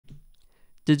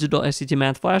Digital SAT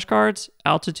Math flashcards,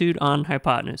 altitude on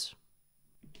hypotenuse.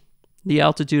 The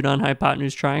altitude on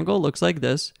hypotenuse triangle looks like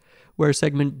this, where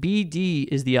segment BD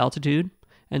is the altitude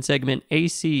and segment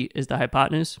AC is the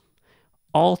hypotenuse.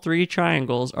 All three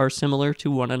triangles are similar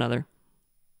to one another.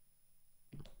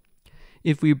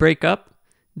 If we break up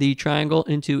the triangle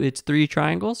into its three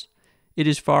triangles, it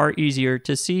is far easier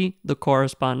to see the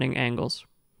corresponding angles.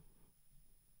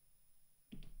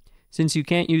 Since you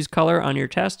can't use color on your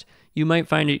test, you might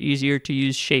find it easier to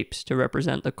use shapes to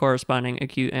represent the corresponding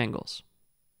acute angles.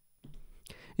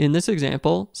 In this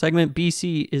example, segment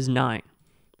BC is 9.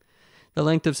 The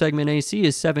length of segment AC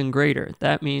is 7 greater.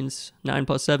 That means 9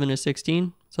 plus 7 is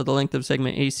 16, so the length of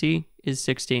segment AC is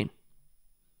 16.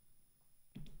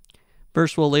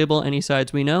 First, we'll label any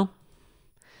sides we know.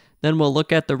 Then we'll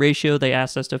look at the ratio they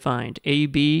asked us to find,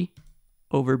 AB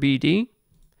over BD.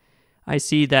 I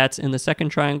see that's in the second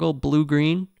triangle,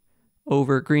 blue-green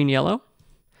over green-yellow.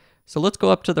 So let's go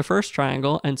up to the first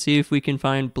triangle and see if we can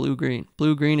find blue-green.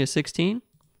 Blue-green is 16,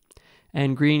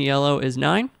 and green-yellow is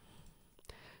 9.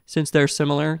 Since they're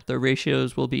similar, the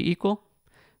ratios will be equal.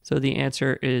 So the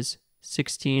answer is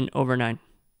 16 over 9.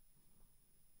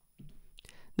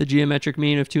 The geometric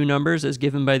mean of two numbers is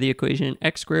given by the equation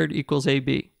x squared equals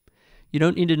AB. You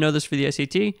don't need to know this for the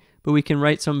SAT, but we can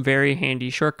write some very handy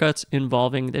shortcuts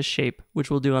involving this shape, which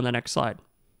we'll do on the next slide.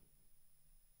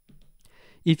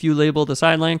 If you label the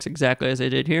side lengths exactly as I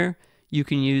did here, you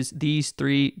can use these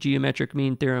three geometric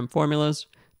mean theorem formulas.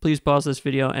 Please pause this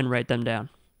video and write them down.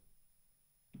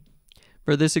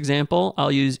 For this example,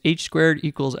 I'll use h squared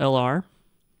equals LR.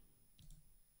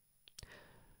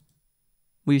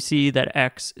 We see that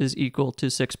x is equal to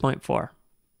 6.4.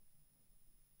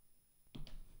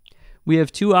 We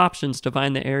have two options to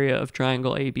find the area of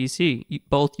triangle ABC,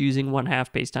 both using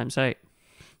 1/2 base times height.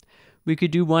 We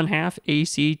could do 1/2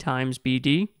 AC times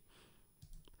BD,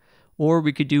 or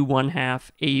we could do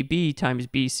 1/2 AB times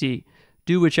BC.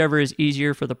 Do whichever is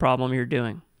easier for the problem you're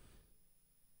doing.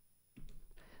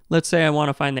 Let's say I want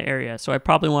to find the area, so I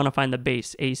probably want to find the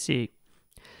base, AC.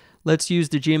 Let's use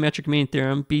the geometric mean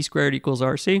theorem, b squared equals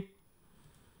RC.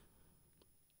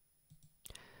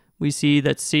 We see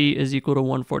that C is equal to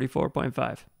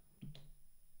 144.5.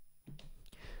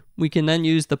 We can then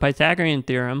use the Pythagorean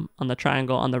theorem on the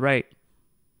triangle on the right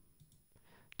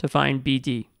to find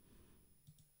BD,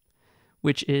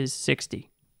 which is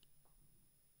 60.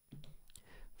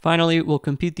 Finally, we'll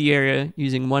compute the area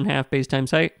using 1/2 base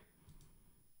times height.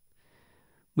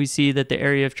 We see that the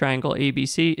area of triangle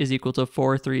ABC is equal to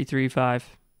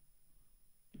 4335.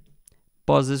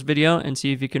 Pause this video and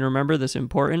see if you can remember this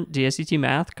important DSAT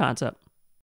math concept.